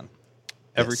and again.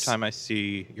 Every Yes. time I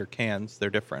see your cans, they're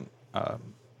different.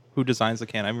 Who designs the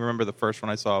can? I remember the first one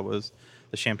I saw was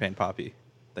the Champagne Poppy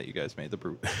that you guys made, the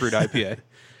brewed IPA.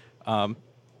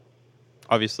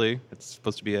 Obviously, it's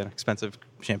supposed to be an expensive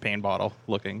champagne bottle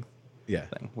looking yeah,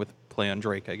 thing with play on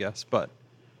Drake, I guess. But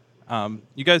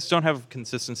you guys don't have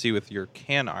consistency with your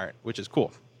can art, which is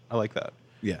cool. I like that.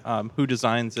 yeah. Who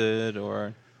designs it,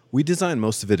 or... We design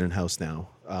most of it in house now.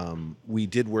 We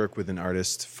did work with an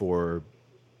artist for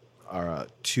our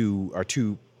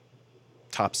two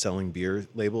top selling beer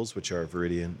labels, which are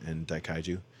Viridian and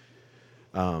Daikaiju.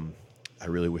 I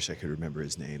really wish I could remember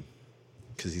his name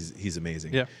because he's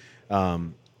amazing. Yeah.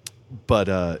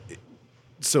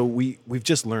 So we've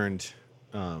just learned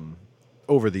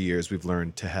over the years, we've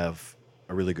learned to have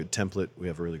a really good template. We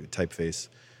have a really good typeface,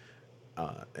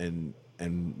 and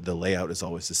the layout is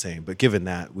always the same. But given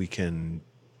that, we can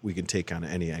take on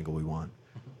any angle we want.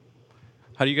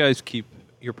 How do you guys keep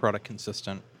your product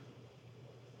consistent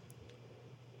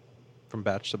from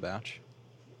batch to batch?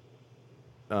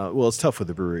 Well, it's tough with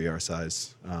a brewery our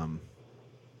size,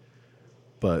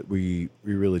 but we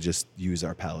really just use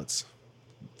our palettes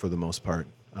for the most part.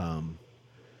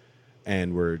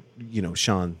 And we're,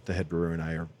 Sean, the head brewer,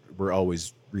 and we're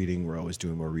always reading, we're always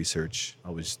doing more research,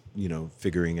 always,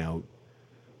 figuring out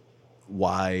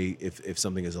why, if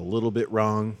something is a little bit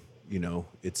wrong,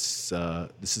 it's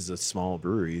this is a small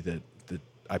brewery that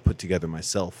I put together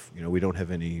myself. We don't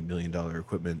have any $1 million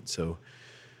equipment, so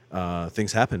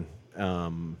things happen.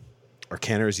 Our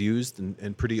canner is used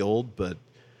and pretty old, but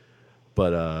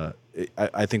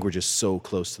I think we're just so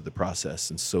close to the process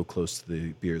and so close to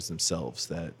the beers themselves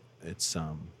that it's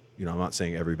I'm not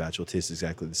saying every batch will taste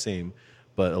exactly the same,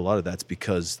 but a lot of that's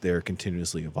because they're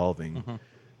continuously evolving. Mm-hmm.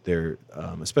 They're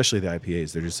especially the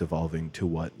IPAs, they're just evolving to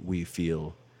what we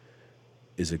feel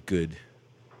is a good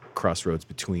crossroads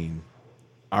between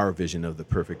our vision of the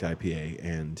perfect IPA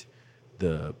and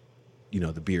the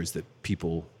the beers that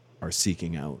people are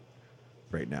seeking out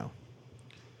right now.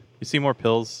 You see more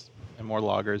pills and more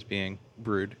lagers being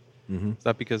brewed. Mm-hmm. Is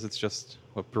that because it's just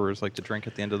what brewers like to drink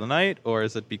at the end of the night, or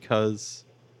is it because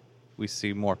we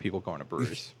see more people going to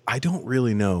breweries? I don't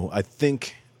really know. I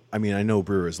know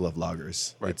brewers love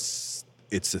lagers. Right.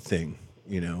 It's a thing,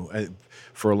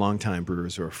 for a long time,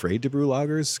 brewers were afraid to brew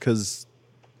lagers because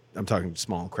I'm talking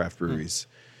small craft breweries,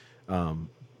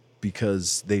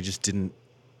 because they just didn't.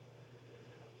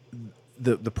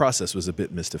 The process was a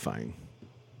bit mystifying,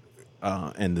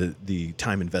 and the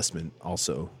time investment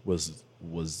also was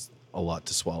a lot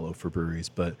to swallow for breweries.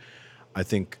 But I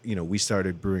think we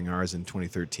started brewing ours in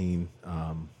 2013.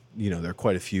 There are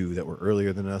quite a few that were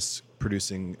earlier than us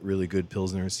producing really good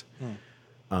pilsners,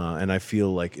 and I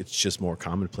feel like it's just more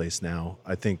commonplace now.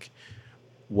 I think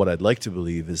what I'd like to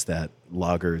believe is that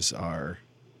lagers are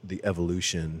the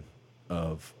evolution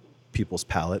of people's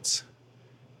palates.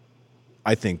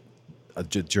 I think a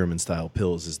German style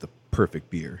Pils is the perfect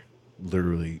beer.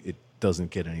 Literally, it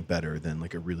doesn't get any better than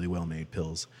like a really well made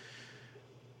Pils.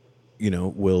 You know,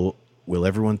 will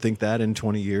everyone think that in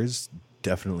 20 years?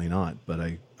 Definitely not. But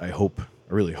I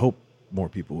really hope more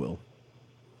people will.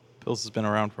 Pils has been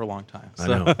around for a long time. I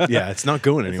know. Yeah, it's not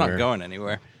going It's anywhere. not going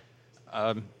anywhere.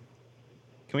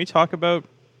 Can we talk about,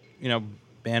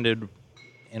 Banded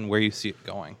and where you see it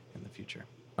going in the future?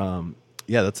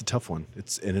 Yeah, that's a tough one.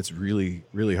 It's really,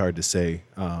 really hard to say.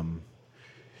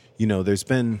 There's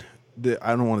been,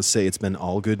 I don't want to say it's been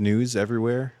all good news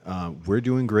everywhere. We're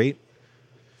doing great.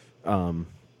 And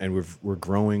we're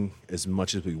growing as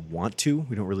much as we want to.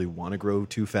 We don't really want to grow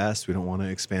too fast. We don't want to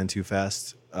expand too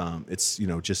fast. It's,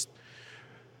 just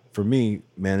for me,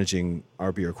 managing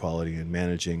our beer quality and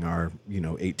managing our,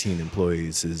 18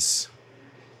 employees is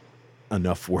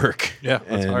enough work. Yeah,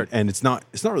 that's hard. And it's not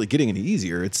really getting any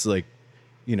easier. It's like,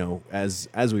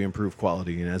 as we improve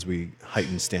quality and as we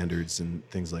heighten standards and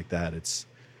things like that,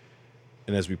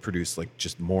 and as we produce like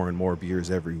just more and more beers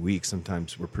every week,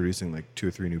 sometimes we're producing like 2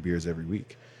 or 3 new beers every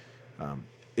week.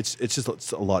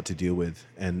 It's a lot to deal with,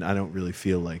 and I don't really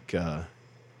feel like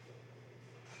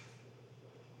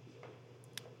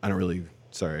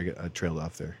sorry, I trailed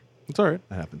off there. It's all right.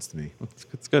 That happens to me.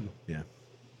 It's good. Yeah.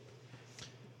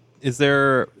 Is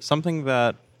there something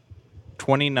that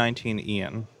 2019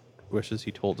 Ian wishes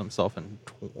he told himself in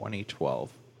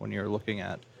 2012 when you're looking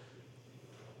at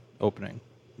opening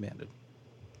Banded?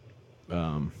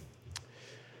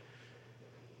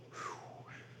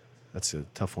 That's a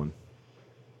tough one.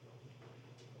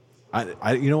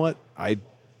 You know what?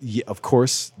 Yeah, of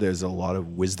course, there's a lot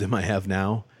of wisdom I have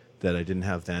now that I didn't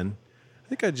have then. I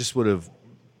think I just would have,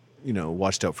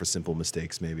 watched out for simple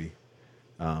mistakes maybe.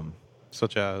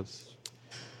 Such as?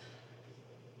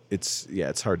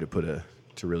 It's hard to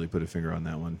really put a finger on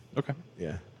that one. Okay.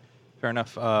 Yeah. Fair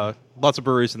enough. Lots of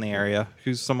breweries in the area.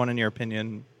 Who's someone, in your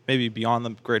opinion, maybe beyond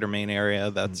the greater Maine area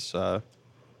that's, doing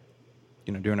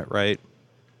it right?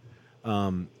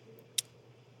 Well,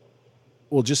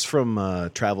 just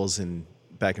from travels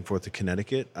back and forth to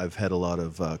Connecticut, I've had a lot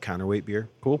of Counterweight beer.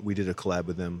 Cool. We did a collab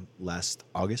with them last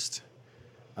August.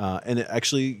 And it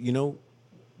actually,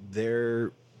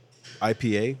 their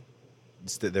IPA,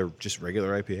 they're just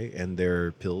regular IPA, and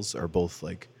their Pils are both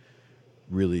like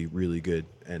really, really good.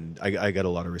 And I got a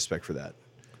lot of respect for that.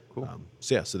 Cool.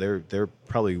 So they're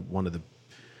probably one of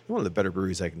the better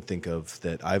breweries I can think of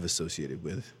that I've associated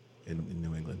with in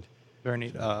New England. Very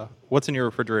neat. What's in your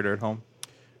refrigerator at home?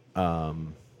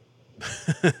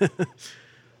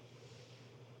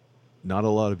 Not a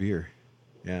lot of beer.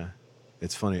 Yeah,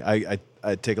 it's funny. I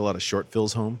take a lot of short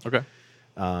fills home. Okay.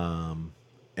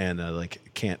 And I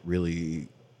can't really.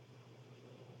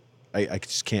 I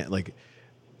just can't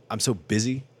I'm so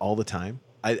busy all the time.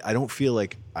 I don't feel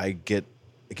like I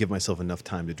give myself enough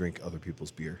time to drink other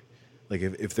people's beer. Like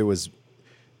if there was,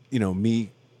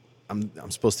 me,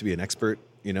 I'm supposed to be an expert,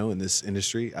 in this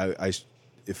industry.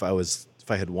 If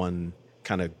I had one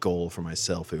kind of goal for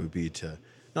myself, it would be to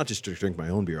not just to drink my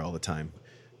own beer all the time,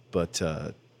 but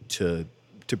to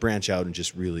branch out and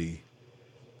just really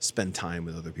spend time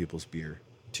with other people's beer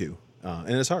too. And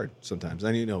it's hard sometimes.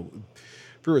 And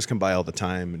brewers come by all the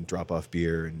time and drop off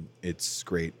beer, and it's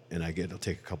great. And I'll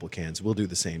take a couple of cans. We'll do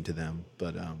the same to them,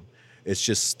 but it's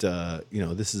just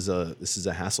this is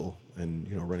a hassle,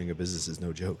 and running a business is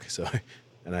no joke. So,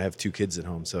 and I have 2 kids at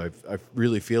home, so I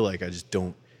really feel like I just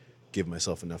don't give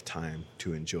myself enough time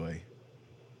to enjoy,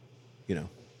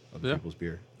 other people's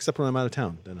beer. Except when I'm out of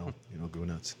town, then I'll go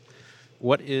nuts.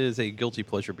 What is a guilty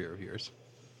pleasure beer of yours?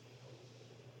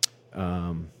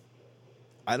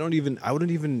 I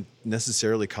wouldn't even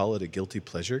necessarily call it a guilty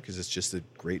pleasure because it's just a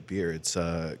great beer. It's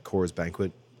Coors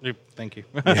Banquet. Thank you.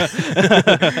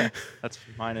 That's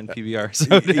mine and PBR.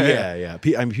 So Yeah.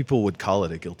 People would call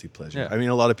it a guilty pleasure.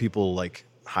 Yeah. A lot of people like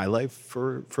High Life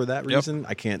for that reason.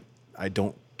 I can't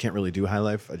really do High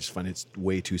Life. I just find it's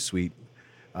way too sweet.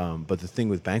 But the thing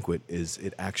with Banquet is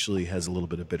it actually has a little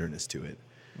bit of bitterness to it.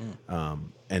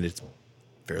 And it's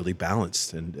fairly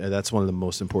balanced. And that's one of the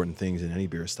most important things in any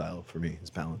beer style for me is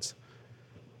balance.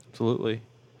 Absolutely.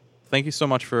 Thank you so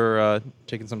much for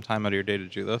taking some time out of your day to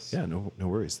do this. Yeah, no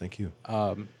worries. Thank you.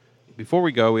 Before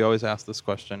we go, we always ask this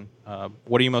question.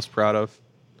 What are you most proud of?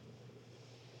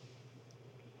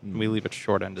 We leave it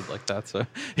short-ended like that, so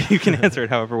you can answer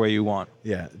it however way you want.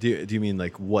 Yeah. Do you mean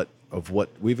what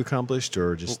we've accomplished,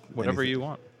 or just Whatever anything? you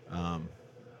want.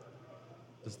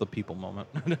 This is the people moment.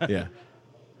 Yeah.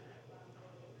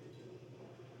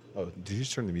 Oh, did you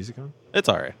just turn the music on? It's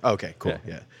all right. Okay, cool.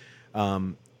 Yeah.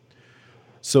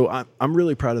 So I'm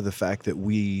really proud of the fact that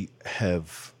we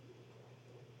have.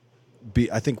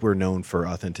 I think we're known for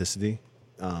authenticity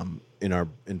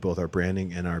in both our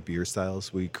branding and our beer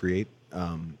styles we create,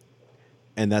 and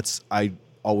I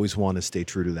always want to stay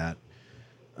true to that,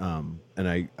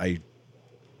 and I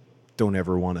don't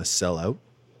ever want to sell out,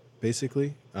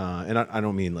 basically, and I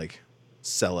don't mean like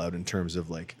sell out in terms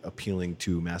of like appealing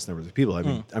to mass numbers of people.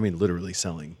 I mean literally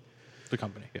selling The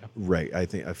company, yeah. Right. I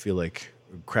feel like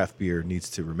craft beer needs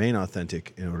to remain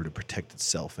authentic in order to protect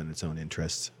itself and its own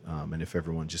interests. And if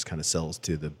everyone just kind of sells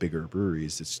to the bigger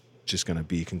breweries, it's just going to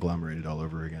be conglomerated all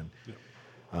over again.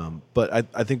 Yeah. But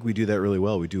I think we do that really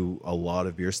well. We do a lot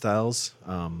of beer styles.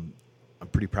 I'm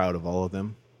pretty proud of all of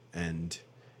them, and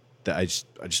that I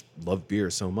just love beer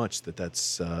so much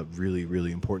that's really,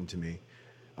 really important to me.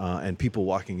 And people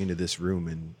walking into this room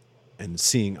and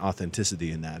seeing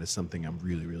authenticity in that is something I'm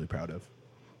really, really proud of.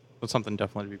 That's something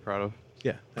definitely to be proud of.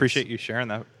 Yeah. Appreciate you sharing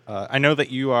that. I know that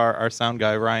you are our sound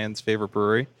guy, Ryan's favorite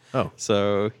brewery. Oh,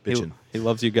 so he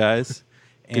loves you guys.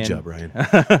 Good job, Ryan.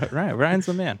 Right, Ryan's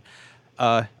the man.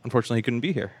 Unfortunately, he couldn't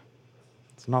be here.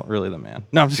 It's not really the man.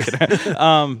 No, I'm just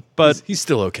kidding. But he's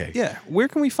still okay. Yeah. Where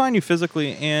can we find you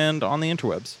physically and on the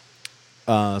interwebs?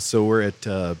 So we're at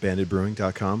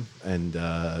banditbrewing.com, and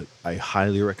I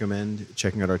highly recommend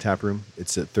checking out our tap room.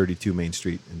 It's at 32 Main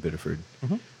Street in Biddeford.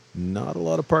 Mm-hmm. Not a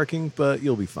lot of parking, but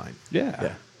you'll be fine.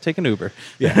 Yeah. Take an Uber.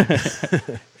 Yeah.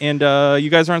 And you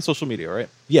guys are on social media, right?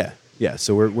 Yeah.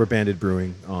 So we're Bandit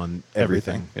Brewing on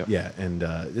everything. Yep. Yeah, and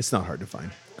it's not hard to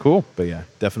find. Cool. But yeah,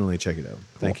 definitely check it out. Cool.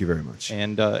 Thank you very much.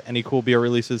 And any cool beer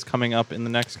releases coming up in the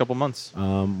next couple months?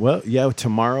 Well, yeah,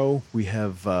 tomorrow we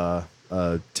have a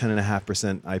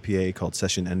 10.5% IPA called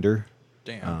Session Ender.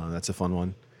 Damn. That's a fun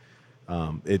one.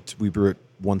 We brew it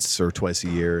once or twice a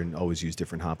year and always use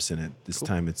different hops in it. This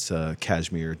time it's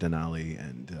Cashmere, Denali,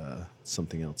 and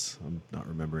something else. I'm not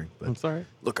remembering, but That's all right.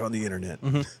 Look on the internet.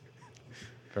 Mm-hmm.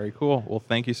 Very cool. Well,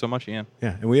 thank you so much, Ian.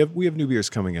 Yeah, and we have new beers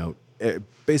coming out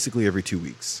basically every 2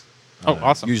 weeks. Oh,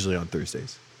 awesome. Usually on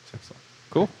Thursdays. Excellent.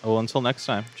 Cool. Well, until next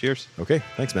time. Cheers. Okay.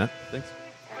 Thanks, Matt. Thanks.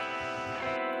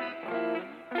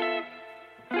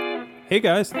 Hey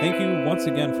guys, thank you once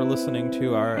again for listening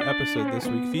to our episode this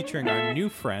week featuring our new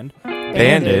friend,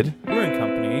 Banded Brewing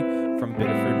Company from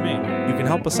Biddeford, Maine. You can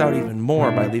help us out even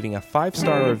more by leaving a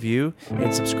 5-star review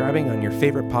and subscribing on your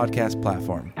favorite podcast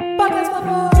platform.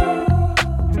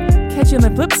 Catch you on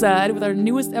the flip side with our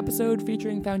newest episode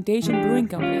featuring Foundation Brewing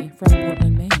Company from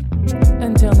Portland, Maine.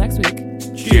 Until next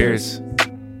week. Cheers.